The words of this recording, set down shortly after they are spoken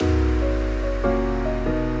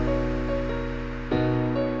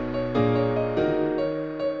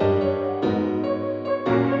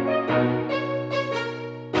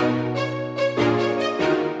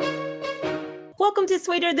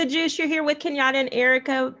Sweeter the Juice. You're here with Kenyatta and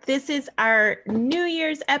Erica. This is our New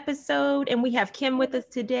Year's episode, and we have Kim with us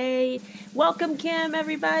today. Welcome, Kim,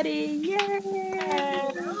 everybody. Yay!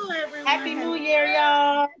 Hello, everyone. Happy New Year,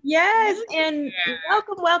 y'all. Yes, and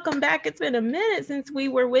welcome back. It's been a minute since we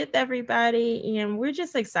were with everybody, and we're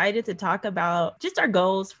just excited to talk about just our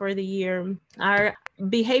goals for the year, our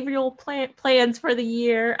behavioral plans for the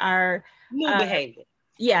year, our new behavior.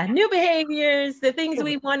 Yeah, new behaviors, the things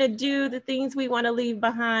we want to do, the things we want to leave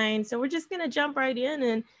behind. So we're just going to jump right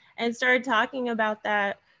in and start talking about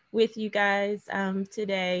that with you guys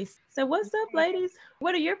today. So what's up, ladies?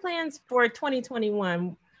 What are your plans for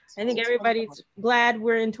 2021? I think everybody's glad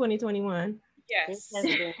we're in 2021. Yes.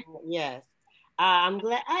 Yes. I'm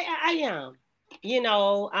glad I am.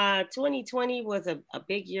 2020 was a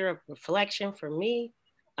big year of reflection for me.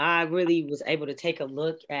 I really was able to take a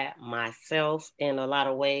look at myself in a lot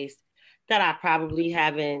of ways that I probably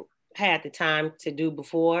haven't had the time to do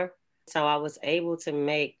before. So I was able to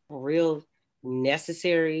make real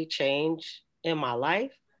necessary change in my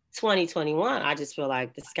life. 2021, I just feel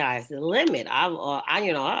like the sky's the limit. I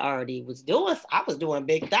already was doing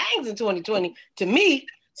big things in 2020 to me.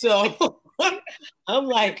 So I'm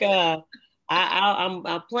like, I'm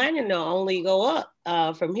planning to only go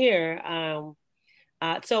up from here.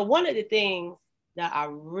 So one of the things that I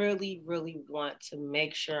really, really want to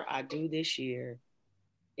make sure I do this year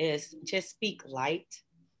is just speak light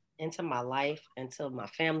into my life, into my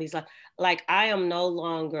family's life. Like, I am no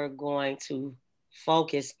longer going to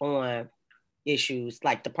focus on issues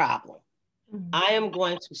like the problem. Mm-hmm. I am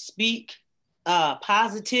going to speak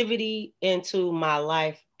positivity into my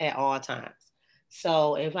life at all times.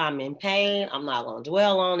 So if I'm in pain, I'm not going to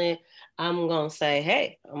dwell on it. I'm going to say,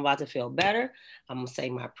 hey, I'm about to feel better. I'm going to say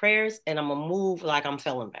my prayers and I'm going to move like I'm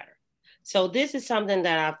feeling better. So this is something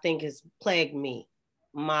that I think has plagued me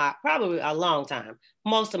probably a long time,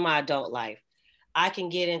 most of my adult life. I can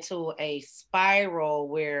get into a spiral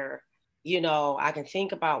where, I can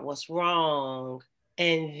think about what's wrong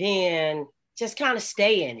and then just kind of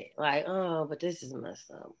stay in it. Like, oh, but this is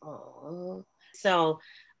messed up. Oh. So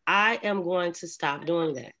I am going to stop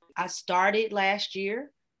doing that. I started last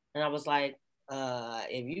year and I was like,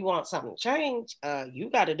 if you want something to change, you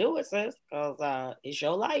got to do it, sis, because it's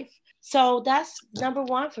your life. So that's number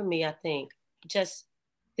one for me, I think. Just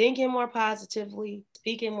thinking more positively,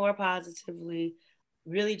 speaking more positively,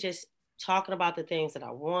 really just talking about the things that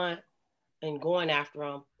I want and going after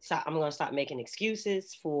them. So I'm going to stop making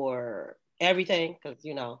excuses for everything because,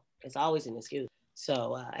 it's always an excuse.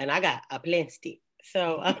 So, and I got a plenty.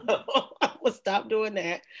 So I will stop doing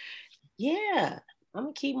that. Yeah, I'm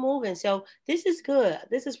going to keep moving. So this is good.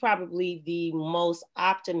 This is probably the most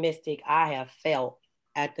optimistic I have felt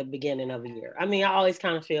at the beginning of a year. I mean, I always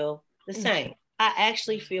kind of feel the same. I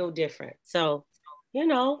actually feel different. So,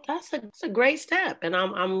 that's a great step. And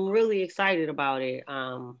I'm really excited about it.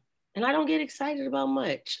 And I don't get excited about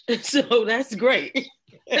much. So that's great.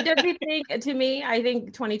 But don't you think, to me, I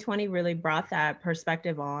think 2020 really brought that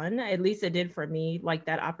perspective on. At least it did for me, like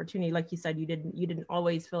that opportunity. Like you said, you didn't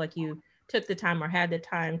always feel like you took the time or had the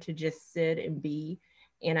time to just sit and be.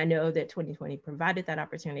 And I know that 2020 provided that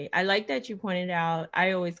opportunity. I like that you pointed out,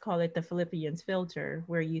 I always call it the Philippians filter,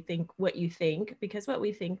 where you think what you think, because what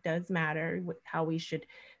we think does matter, how we should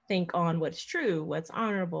think on what's true, what's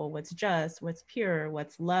honorable, what's just, what's pure,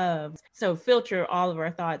 what's loved. So filter all of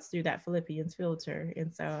our thoughts through that Philippians filter.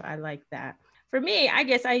 And so I like that. For me, I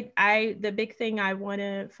guess the big thing I want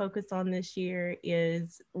to focus on this year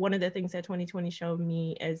is one of the things that 2020 showed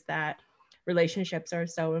me is that relationships are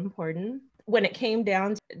so important. When it came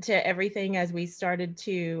down to everything, as we started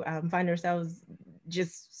to find ourselves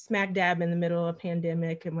just smack dab in the middle of a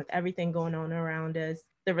pandemic and with everything going on around us,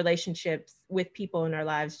 the relationships with people in our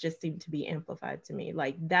lives just seemed to be amplified to me.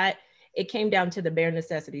 Like that, it came down to the bare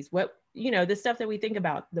necessities. What, the stuff that we think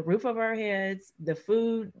about, the roof over our heads, the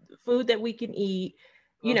food that we can eat,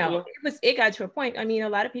 it got to a point. I mean, a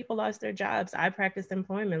lot of people lost their jobs. I practiced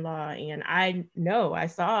employment law and I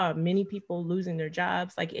saw many people losing their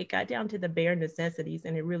jobs. Like it got down to the bare necessities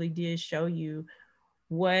and it really did show you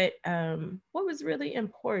what was really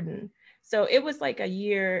important. So it was like a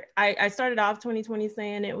year, I started off 2020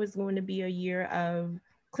 saying it was going to be a year of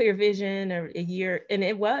clear vision or a year, and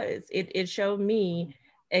it showed me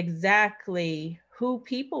exactly who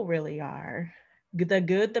people really are, the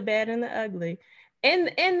good, the bad, and the ugly. And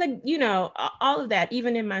the, all of that,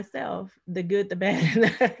 even in myself, the good, the bad, and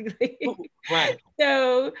the ugly. Right.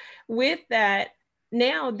 So with that,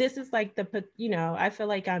 now this is like I feel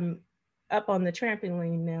like I'm up on the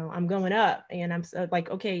trampoline now. I'm going up and I'm so like,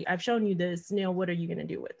 okay, I've shown you this. Now, what are you going to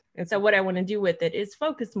do with it? And so what I want to do with it is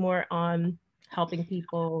focus more on helping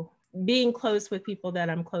people, being close with people that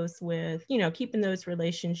I'm close with, you know, keeping those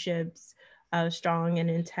relationships strong and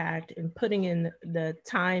intact, and putting in the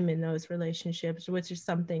time in those relationships, which is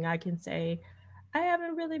something I can say I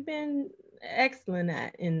haven't really been excellent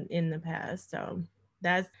at in the past. So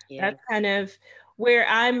that's kind of where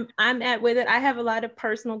I'm at with it. I have a lot of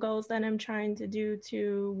personal goals that I'm trying to do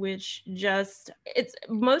too, which just, it's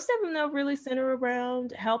most of them though really center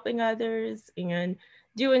around helping others and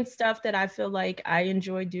doing stuff that I feel like I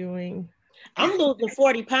enjoy doing. I'm losing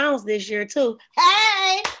 40 pounds this year too.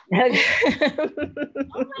 Hey, I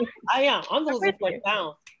am. I'm losing 40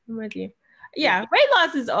 pounds. I'm with you. Yeah, weight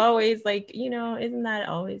loss is always like, you know, isn't that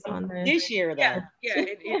always on the this year though? Yeah,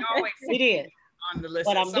 it always it is on the list.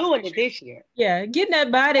 But I'm doing it this year. Yeah, getting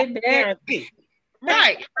that body back.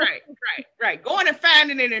 Right. Going and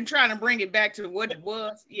finding it and trying to bring it back to what it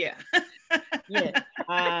was. Yeah. Yeah.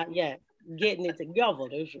 Getting it together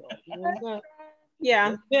this year.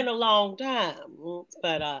 Yeah. It's been a long time.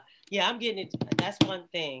 But yeah, I'm getting it. That's one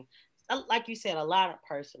thing. Like you said, a lot of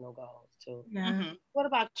personal goals too. Yeah. Mm-hmm. What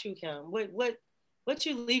about you, Kim? What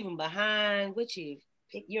you leaving behind? What you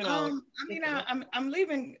know? I mean, I'm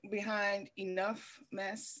leaving behind enough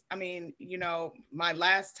mess. I mean, you know, my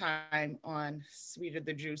last time on Sweeter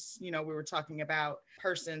the Juice, you know, we were talking about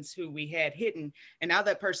persons who we had hidden, and now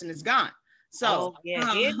that person is gone. So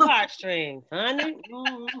hit heartstrings, honey.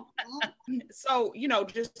 So, you know,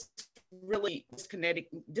 just really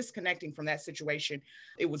disconnecting from that situation.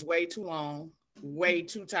 It was way too long, way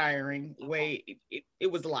too tiring,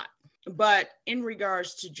 it was a lot. But in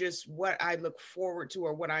regards to just what I look forward to,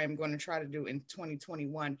 or what I am going to try to do in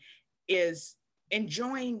 2021, is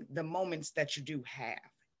enjoying the moments that you do have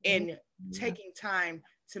and taking time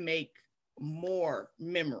to make more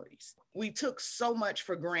memories. We took so much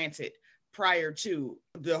for granted prior to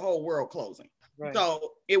the whole world closing. Right.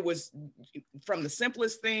 So it was from the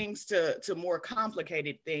simplest things to more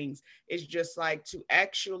complicated things. It's just like to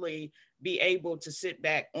actually be able to sit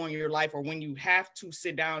back on your life, or when you have to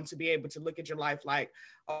sit down, to be able to look at your life like,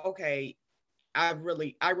 okay, I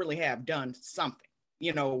really have done something,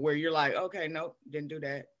 you know, where you're like, okay, nope, didn't do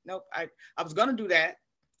that. Nope, I was going to do that.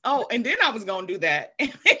 Oh, and then I was going to do that.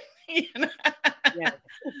 You know? Yeah.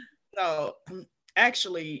 So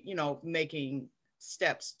actually, you know, making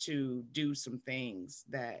steps to do some things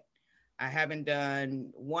that I haven't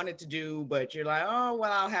done, wanted to do, but you're like, oh,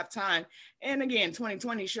 well, I'll have time. And again,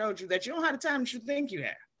 2020 showed you that you don't have the time that you think you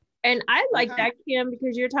have. And I like that, Kim,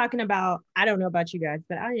 because you're talking about, I don't know about you guys,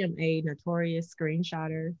 but I am a notorious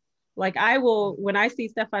screenshotter. Like I will, when I see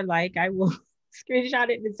stuff I like, I will screenshot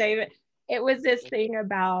it and save it. It was this thing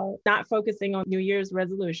about not focusing on New Year's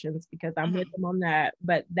resolutions, because I'm with them on that,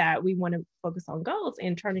 but that we want to focus on goals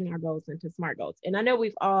and turning our goals into SMART goals. And I know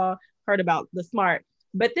we've all heard about the SMART,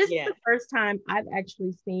 but this is the first time I've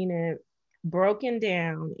actually seen it broken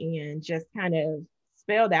down and just kind of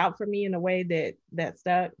spelled out for me in a way that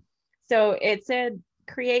stuck. So it said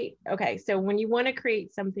so when you want to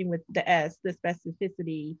create something with the S, the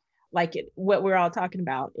specificity, like what we're all talking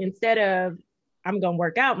about, instead of I'm going to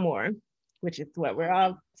work out more, which is what we're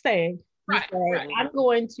all saying. Right. I'm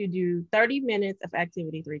going to do 30 minutes of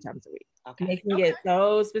activity 3 times a week. Making it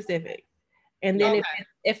so specific. And then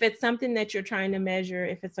if it's something that you're trying to measure,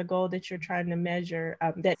 if it's a goal that you're trying to measure,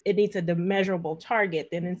 that it needs a measurable target,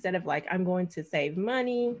 then instead of like, I'm going to save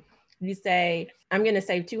money, you say, I'm going to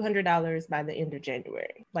save $200 by the end of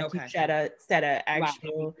January. Like you set a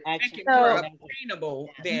actual. Attainable.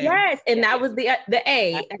 Yes. And that was the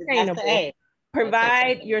A, attainable. The A.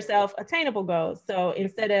 Provide yourself attainable goals. So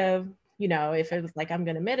instead of, you know, if it was like, I'm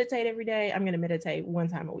going to meditate every day, I'm going to meditate 1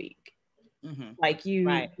 time a week. Like you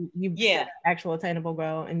set an actual attainable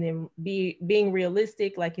goal, and then being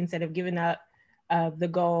realistic. Like instead of giving up the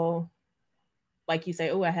goal, like you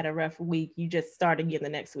say, oh, I had a rough week, you just start again the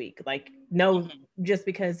next week. Like just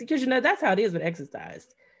because you know, that's how it is with exercise.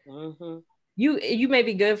 You may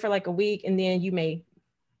be good for like a week, and then you may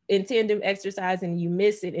intend to exercise and you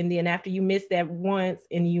miss it, and then after you miss that once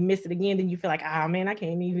and you miss it again, then you feel like, oh man, I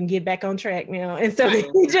can't even get back on track now. And so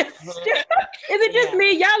you just is it just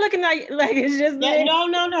me? Y'all looking like it's just me? No.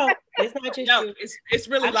 It's not just you. It's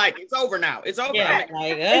really like it's over now. It's over. Yeah,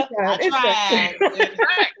 I tried.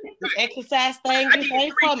 This exercise thing just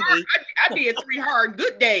ain't for me. I did 3 hard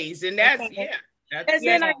good days, and that's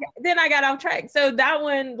then I got off track. So that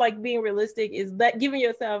one, like being realistic, is that giving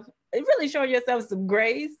yourself, really showing yourself some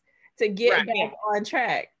grace to get back on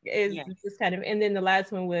track is just kind of. And then the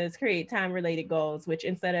last one was create time related goals, which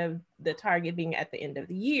instead of the target being at the end of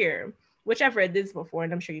the year, which I've read this before,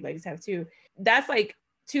 and I'm sure you ladies have too, that's like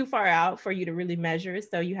too far out for you to really measure.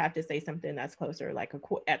 So you have to say something that's closer, like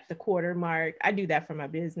at the quarter mark. I do that for my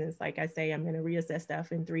business. Like I say, I'm going to reassess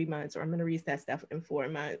stuff in 3 months, or I'm going to reassess stuff in 4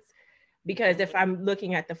 months. Because if I'm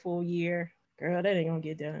looking at the full year, girl, that ain't gonna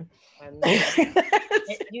get done. I know.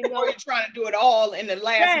 You know, you're trying to do it all in the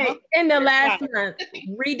last month. In the last month.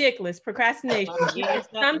 Ridiculous. Procrastination.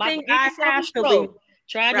 Something I have to leave.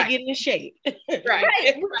 Trying to get in shape. Right.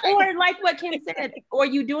 Or like what Kim said, or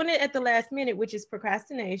you doing it at the last minute, which is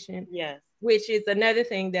procrastination. Yes. Which is another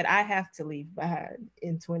thing that I have to leave behind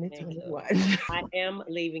in 2021. I am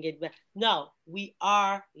leaving it behind. No, we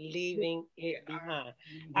are leaving it behind.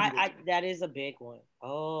 I that is a big one.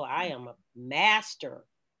 Oh, I am a master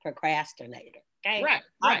procrastinator. Okay. Right.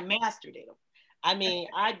 I mastered it. I mean,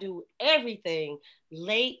 I do everything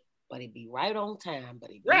late, but it be right on time. But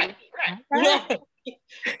it right.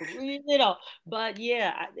 You know, but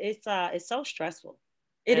yeah, it's so stressful.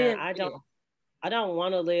 It is. I don't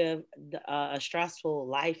want to live a stressful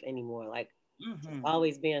life anymore. Like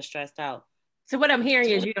always being stressed out. So what I'm hearing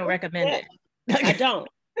is you don't recommend it. I don't.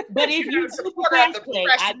 But if you do procrastinate,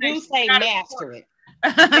 I do say master it.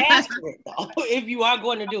 Master it though, if you are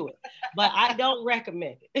going to do it. But I don't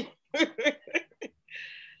recommend it.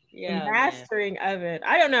 Yeah, mastering of it.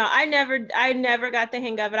 I don't know. I never got the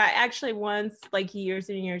hang of it. I actually once, like years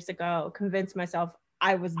and years ago, convinced myself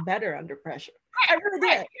I was better under pressure. I really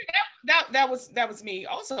did. That was me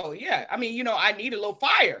also. Yeah. I mean, you know, I need a little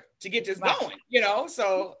fire to get this going, you know.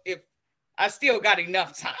 So if I still got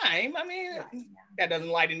enough time, I mean, that doesn't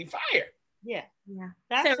light any fire. Yeah.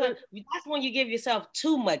 That's when you give yourself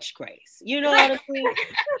too much grace. You know what I mean?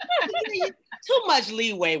 Too much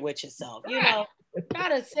leeway with yourself, you know.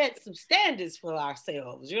 Gotta set some standards for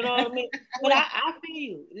ourselves, you know what I mean? But I feel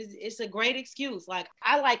you. It's a great excuse. Like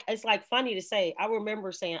it's like funny to say. I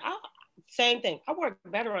remember saying, same thing. I work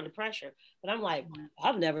better under pressure, but I'm like,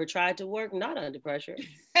 I've never tried to work not under pressure.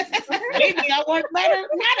 Maybe I work better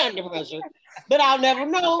not under pressure, but I'll never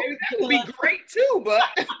know. That would be great too, but.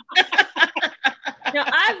 No,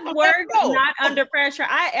 I've worked not under pressure.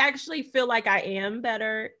 I actually feel like I am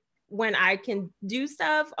better when I can do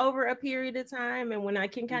stuff over a period of time and when I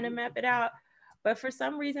can kind of map it out. But for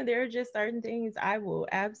some reason, there are just certain things I will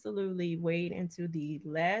absolutely wait until the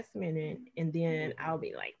last minute. And then I'll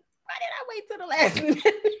be like, why did I wait till the last minute?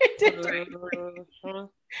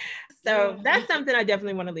 So that's something I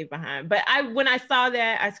definitely want to leave behind. But when I saw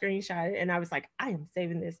that, I screenshot it and I was like, I am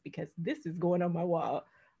saving this because this is going on my wall.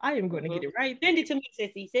 I am going to get it right. Send it to me,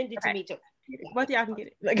 sissy. Send it to me too. Both of y'all can get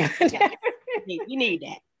it. Like, you need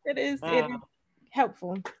that. It is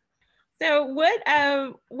helpful. So what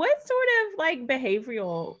sort of like behavior?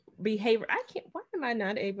 Why am I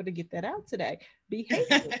not able to get that out today?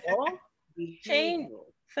 Behavioral change.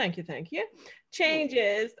 Thank you.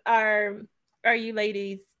 Changes are you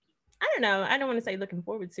ladies? I don't know. I don't want to say looking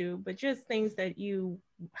forward to, but just things that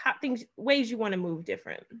ways you want to move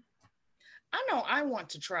different. I know I want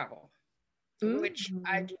to travel, which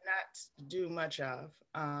I do not do much of.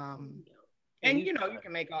 And you know, you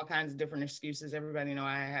can make all kinds of different excuses. Everybody know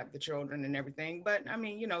I have the children and everything, but I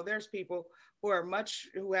mean, you know, there's people who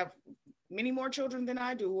have many more children than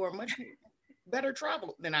I do, who are much better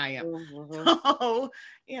travel than I am. So,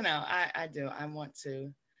 you know, I do. I want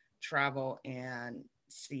to travel and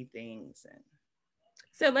see things. And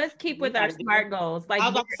so let's keep with our SMART goals. Like I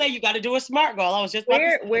was about to say, you got to do a SMART goal. I was just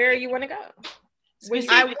where you want to go.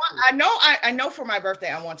 I know for my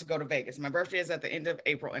birthday, I want to go to Vegas. My birthday is at the end of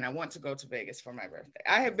April and I want to go to Vegas for my birthday.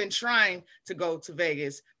 I have been trying to go to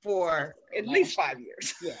Vegas for at least 5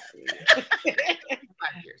 years. Yeah. 5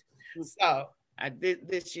 years. So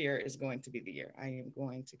this year is going to be the year. I am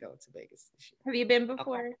going to go to Vegas this year. Have you been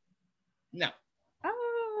before? Okay. No.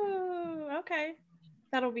 Oh, okay.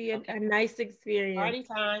 That'll be a nice experience. Party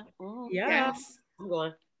time. Yeah. Yes. I'm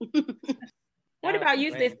going. What about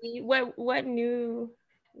you, Sissy?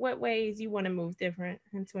 What ways you want to move different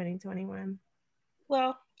in 2021?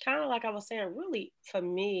 Well, kind of like I was saying, really for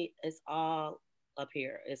me, it's all up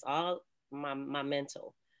here. It's all my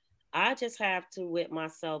mental. I just have to with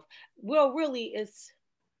myself. Well, really,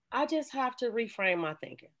 I just have to reframe my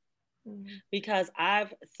thinking because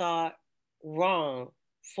I've thought wrong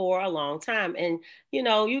for a long time. And, you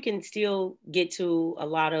know, you can still get to a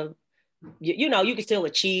lot of, you know, you can still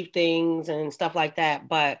achieve things and stuff like that.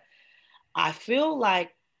 But I feel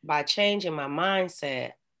like by changing my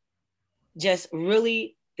mindset, just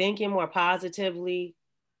really thinking more positively,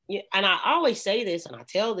 and I always say this and I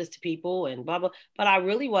tell this to people and blah, blah, but I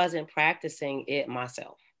really wasn't practicing it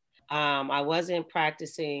myself. I wasn't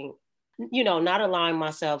practicing, you know, not allowing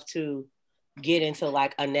myself to get into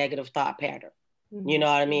like a negative thought pattern. You know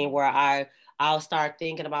what I mean? Where I I'll start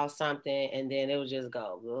thinking about something and then it will just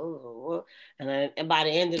go. And by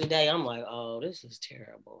the end of the day, I'm like, oh, this is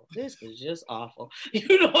terrible. This is just awful.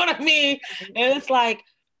 You know what I mean? And it's like,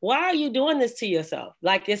 why are you doing this to yourself?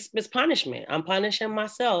 Like it's punishment. I'm punishing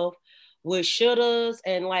myself with shouldas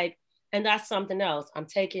and that's something else. I'm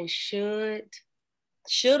taking shoulda,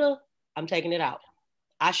 I'm taking it out.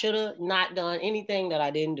 I should have not done anything that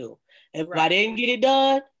I didn't do. If I didn't get it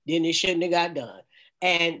done, then it shouldn't have got done.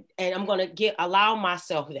 And I'm gonna allow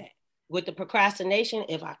myself that. With the procrastination,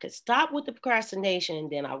 if I could stop with the procrastination,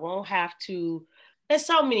 then I won't have to. There's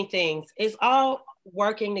so many things. It's all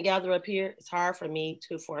working together up here. It's hard for me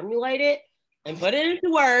to formulate it and put it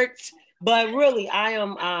into words. But really,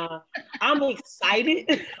 I'm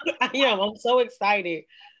excited. I am. I'm so excited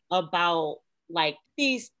about like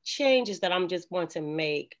these changes that I'm just going to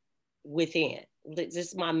make within.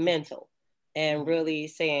 Just my mental and really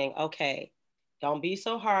saying, okay, don't be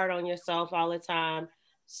so hard on yourself all the time.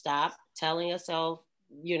 Stop telling yourself,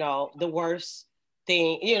 the worst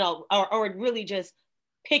thing, or really just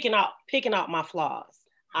picking out my flaws.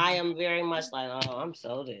 I am very much like, oh, I'm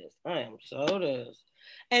so this. I am so this.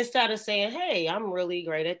 Instead of saying, hey, I'm really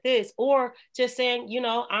great at this, or just saying,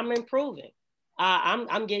 I'm improving.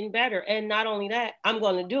 I'm getting better. And not only that, I'm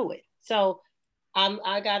going to do it. So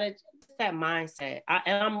I got to that mindset.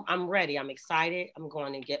 I'm ready. I'm excited. I'm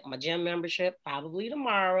going to get my gym membership probably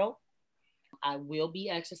tomorrow. I will be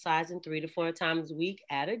exercising 3 to 4 times a week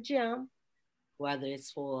at a gym, whether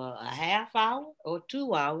it's for a half hour or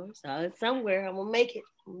 2 hours. Somewhere I'm gonna make it.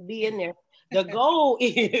 Be in there. The goal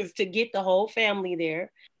is to get the whole family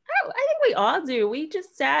there. I think we all do. We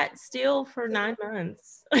just sat still for 9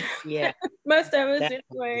 months. Yeah, most of us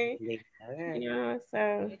anyway.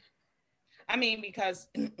 So. I mean, because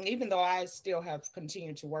even though I still have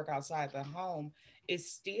continued to work outside the home, I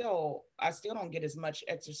still don't get as much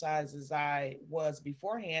exercise as I was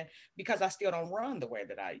beforehand because I still don't run the way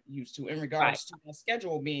that I used to in regards to my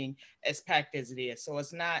schedule being as packed as it is. So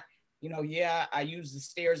it's not, I use the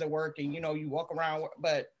stairs at work and, you walk around,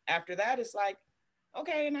 but after that, it's like,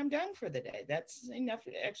 okay, and I'm done for the day. That's enough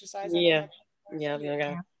exercise. Yeah.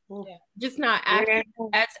 Just not active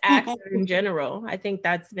as active in general. I think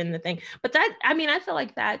that's been the thing. But I feel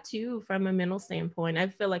like that too, from a mental standpoint. I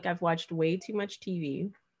feel like I've watched way too much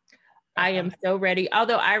TV. I am so ready.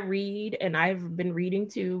 Although I read and I've been reading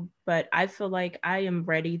too, but I feel like I am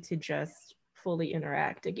ready to just fully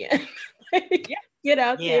interact again. Get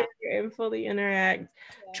out there and fully interact.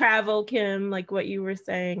 Travel, Kim, like what you were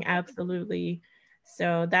saying, absolutely.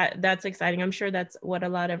 So that's exciting. I'm sure that's what a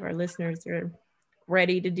lot of our listeners are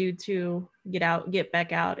ready to do too. Get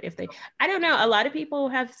back out if they. I don't know. A lot of people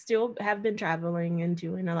have been traveling and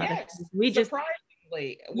doing a lot of things. We just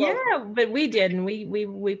but we didn't.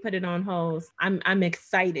 We put it on hold. I'm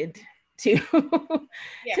excited to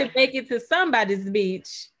to make it to somebody's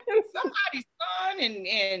beach. Somebody's sun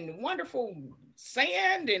and wonderful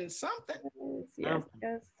sand and something.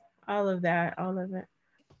 Yes. All of that.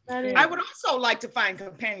 I would also like to find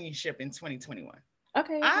companionship in 2021.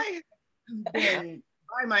 Okay. I have been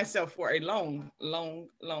by myself for a long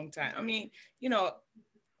time. I mean,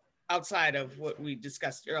 outside of what we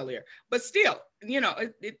discussed earlier, but still,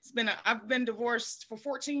 I've been divorced for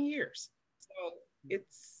 14 years. So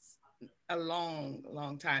it's a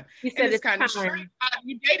long time. You said it's kind of strange.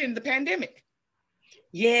 You dated in the pandemic.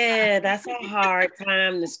 Yeah, that's a hard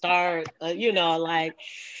time to start. Like,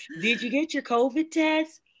 did you get your COVID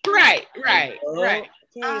test? Right.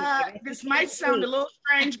 This might sound a little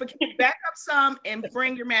strange, but can you back up some and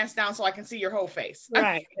bring your mask down so I can see your whole face?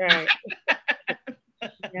 Right.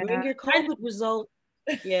 Bring your COVID result.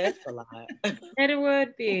 Yeah, it's a lot. And it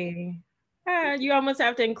would be. You almost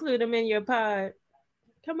have to include them in your pod.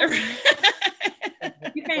 Come on.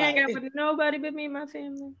 You can't hang out with nobody but me and my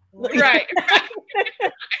family. Right.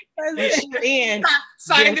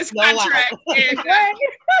 Sign this contract.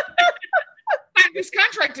 Sign this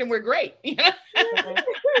contract and we're great.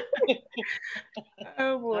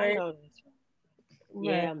 Oh boy.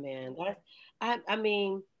 Yeah, man. I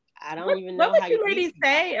mean, I don't even know. What would you ladies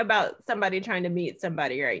say about somebody trying to meet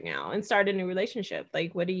somebody right now and start a new relationship?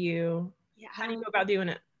 Like, how do you go about doing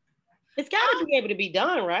it? It's got to be able to be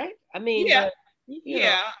done, right? I mean, I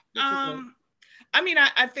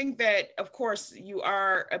think that, of course, you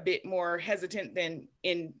are a bit more hesitant than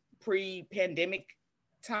in pre-pandemic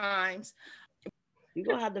times. You're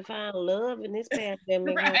going to have to find love in this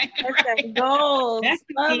pandemic. Right. That's goals.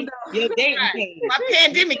 Your dating page. My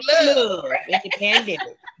pandemic love. In the pandemic.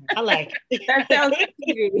 I like it. That sounds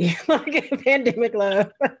like a pandemic love.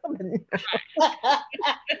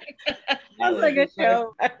 Sounds like a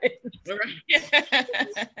show.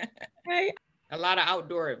 Hey, A lot of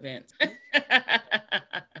outdoor events.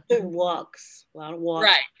 Walks, a lot of walks.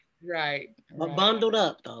 Right. But bundled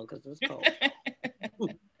up though, because it's cold.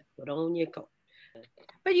 Put on your coat.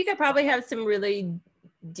 But you could probably have some really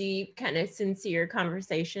deep, kind of sincere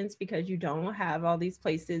conversations because you don't have all these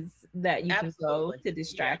places that you can go to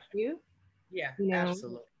distract you. Yeah, you know?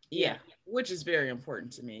 absolutely. Yeah, which is very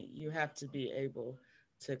important to me. You have to be able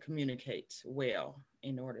to communicate well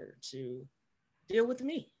in order to deal with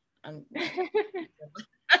me.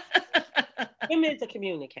 Kim is a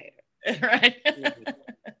communicator. Right.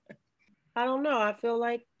 I don't know. I feel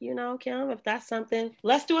like, Kim, if that's something,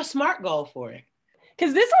 let's do a SMART goal for it.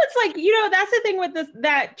 Because this one's like, that's the thing with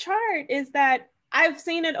that chart is that I've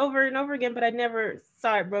seen it over and over again, but I never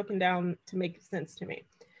saw it broken down to make sense to me.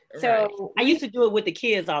 So I used to do it with the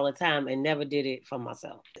kids all the time and never did it for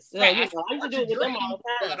myself. So I used to do it with them all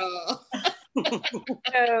the time.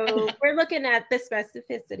 So we're looking at the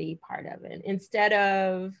specificity part of it instead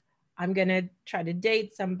of I'm gonna try to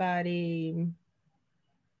date somebody,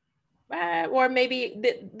 or maybe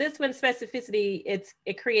this one specificity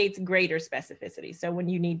it creates greater specificity. So when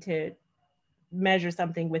you need to measure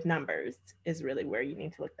something with numbers is really where you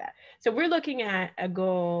need to look at. So we're looking at a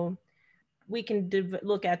goal. We can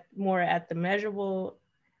look at more at the measurable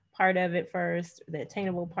part of it first, the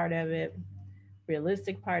attainable part of it,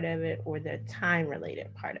 realistic part of it, or the time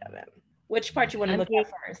related part of it. Which part you want to look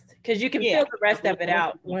at first? Because you can fill the rest of it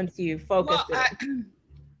out once you focus it.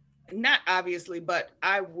 Not obviously, but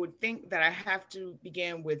I would think that I have to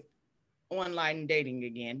begin with online dating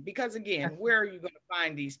again, because again, where are you going to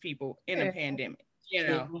find these people in a pandemic?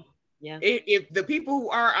 Yeah. If the people who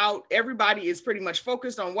are out, everybody is pretty much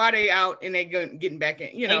focused on why they out and they getting back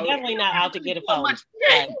in. They're definitely not out to get a phone.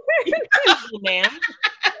 Ma'am.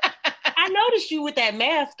 I noticed you with that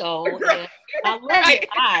mask on. And I love your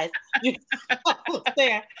eyes.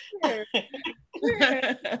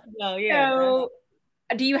 So,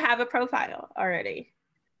 do you have a profile already?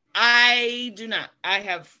 I do not. I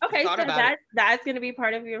have thought about it. That's going to be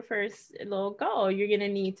part of your first little goal. You're going to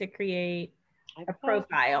need to create a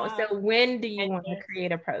profile. So when do you want to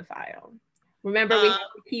create a profile? Remember, we have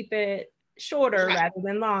to keep it shorter rather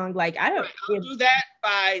than long. Like I'll do that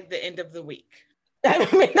by the end of the week. Do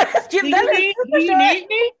you need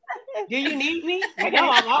me? Do you need me? I know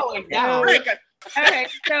I'm always down. Okay,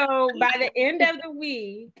 so by the end of the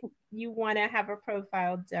week, you want to have a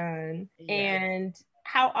profile done. Yes. And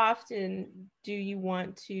how often do you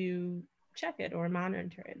want to check it or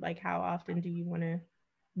monitor it? Like, how often do you want to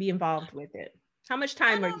be involved with it? How much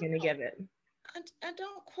time are you going to give it? I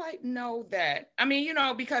don't quite know that. I mean,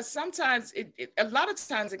 because sometimes a lot of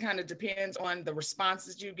times it kind of depends on the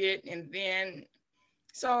responses you get. And then,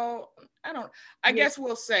 so I guess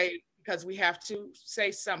we'll say, because we have to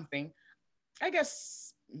say something, I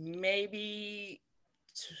guess maybe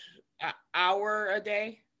an hour a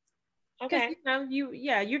day. Okay.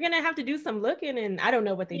 You're gonna have to do some looking, and I don't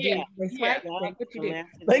know what they do. They swipe, what you do?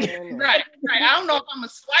 Right. I don't know if I'm a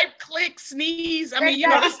swipe, click, sneeze. I mean,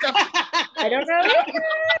 this stuff. I don't know.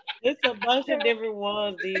 It's a bunch of different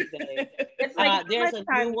ones these days. It's like there's a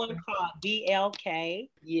new one called BLK.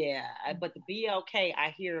 Yeah, but the BLK,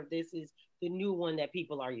 I hear this is the new one that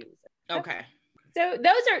people are using. Okay. So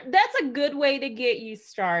that's a good way to get you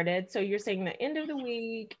started. So you're saying the end of the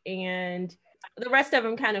week, and the rest of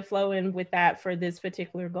them kind of flow in with that for this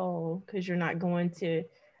particular goal, because you're not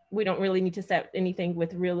we don't really need to set anything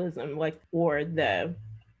with realism, or the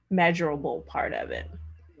measurable part of it.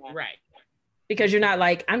 Right. Because you're not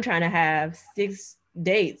like, I'm trying to have 6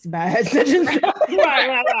 dates by such and such.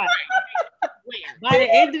 Right. By the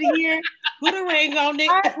end of the year, put a ring on it.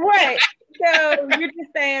 Right. So you're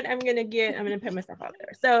just saying, I'm gonna put myself out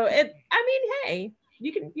there. So hey,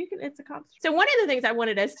 you can, it's a competition. So one of the things I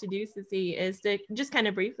wanted us to do, Sissy, is to just kind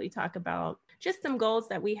of briefly talk about just some goals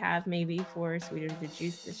that we have maybe for Sweeter the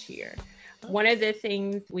Juice this year. One of the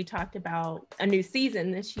things we talked about, a new season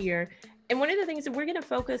this year. And one of the things that we're going to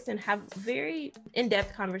focus and have very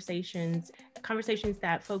in-depth conversations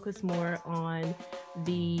that focus more on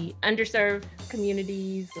the underserved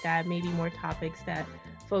communities, that maybe more topics that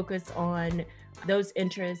focus on those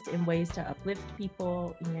interests in ways to uplift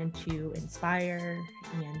people and to inspire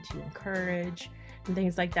and to encourage and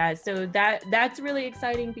things like that. So that's really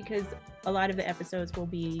exciting, because a lot of the episodes will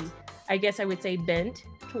be, I guess I would say, bent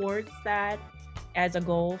towards that as a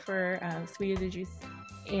goal for Sweeter the Juice.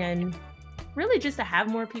 And really just to have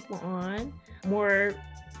more people on, more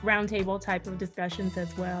roundtable type of discussions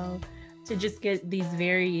as well, to just get these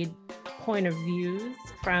varied point of views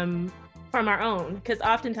from our own. Because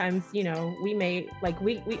oftentimes, we may,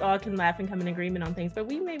 we all can laugh and come in agreement on things, but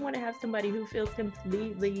we may want to have somebody who feels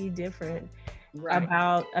completely different Right.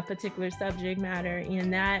 about a particular subject matter,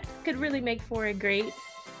 and that could really make for a great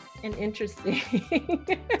and interesting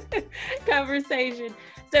conversation.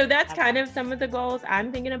 So that's kind of some of the goals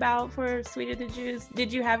I'm thinking about for Sweeter the Juice.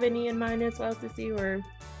 Did you have any in mind as well, Sissy? Or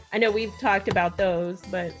I know we've talked about those,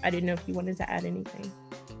 but I didn't know if you wanted to add anything.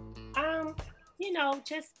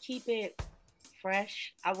 Just keep it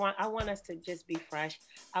fresh. I want us to just be fresh.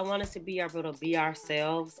 I want us to be able to be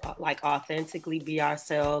ourselves, like authentically be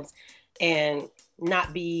ourselves, and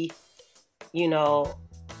not be,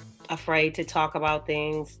 afraid to talk about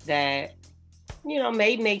things that,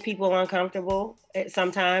 may make people uncomfortable.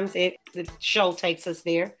 Sometimes the show takes us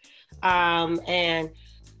there. And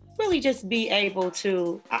really just be able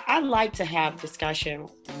to, I like to have discussion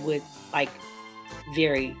with like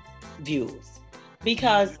varied views,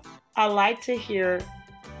 because I like to hear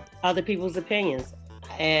other people's opinions.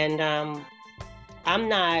 And I'm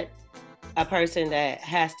not a person that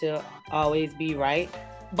has to always be right,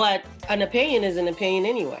 but an opinion is an opinion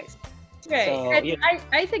anyways. Right. So, and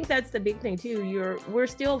I think that's the big thing too. We're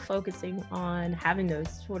still focusing on having those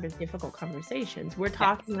sort of difficult conversations. We're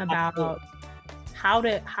talking about how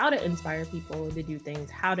to inspire people to do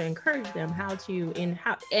things, how to encourage them,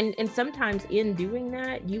 and sometimes in doing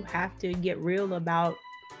that, you have to get real about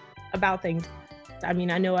things. I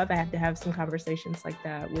mean, I know I've had to have some conversations like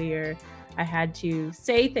that where I had to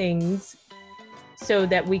say things so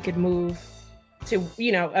that we could move to,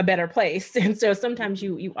 a better place. And so sometimes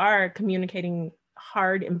you are communicating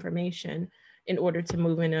hard information in order to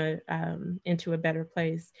move into a better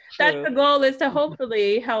place. True. That's the goal, is to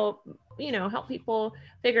hopefully help people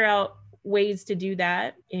figure out ways to do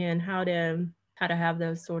that, and how to have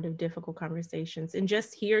those sort of difficult conversations, and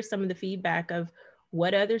just hear some of the feedback of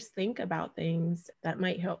what others think about things. That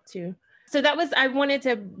might help too. So I wanted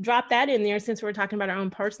to drop that in there, since we're talking about our own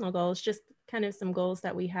personal goals, just kind of some goals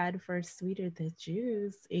that we had for Sweeter the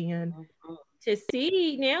Juice, and to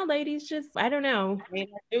see now, ladies, just, I don't know. Made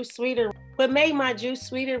my juice sweeter. What made my juice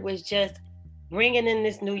sweeter was just bringing in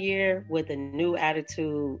this new year with a new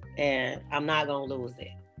attitude, and I'm not going to lose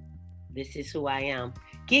it. This is who I am.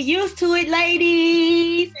 Get used to it,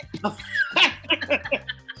 ladies.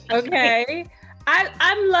 Okay.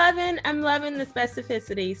 I'm loving the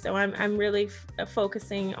specificity. So I'm really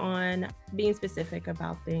focusing on being specific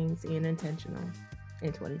about things and intentional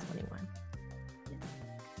in 2021.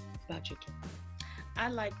 About you, Kim? I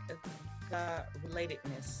like the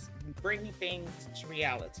relatedness, bringing things to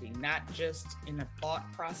reality, not just in a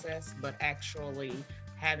thought process, but actually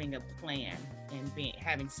having a plan and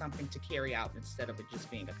having something to carry out instead of it just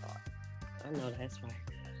being a thought. I know that's right.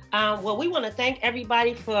 Well, we want to thank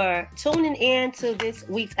everybody for tuning in to this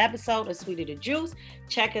week's episode of Sweeter the Juice.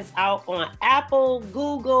 Check us out on Apple,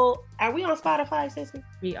 Google. Are we on Spotify, Sissy?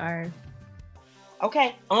 We are.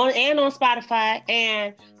 Okay, on Spotify.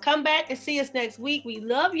 And come back and see us next week. We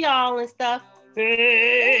love y'all and stuff.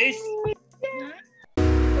 Peace.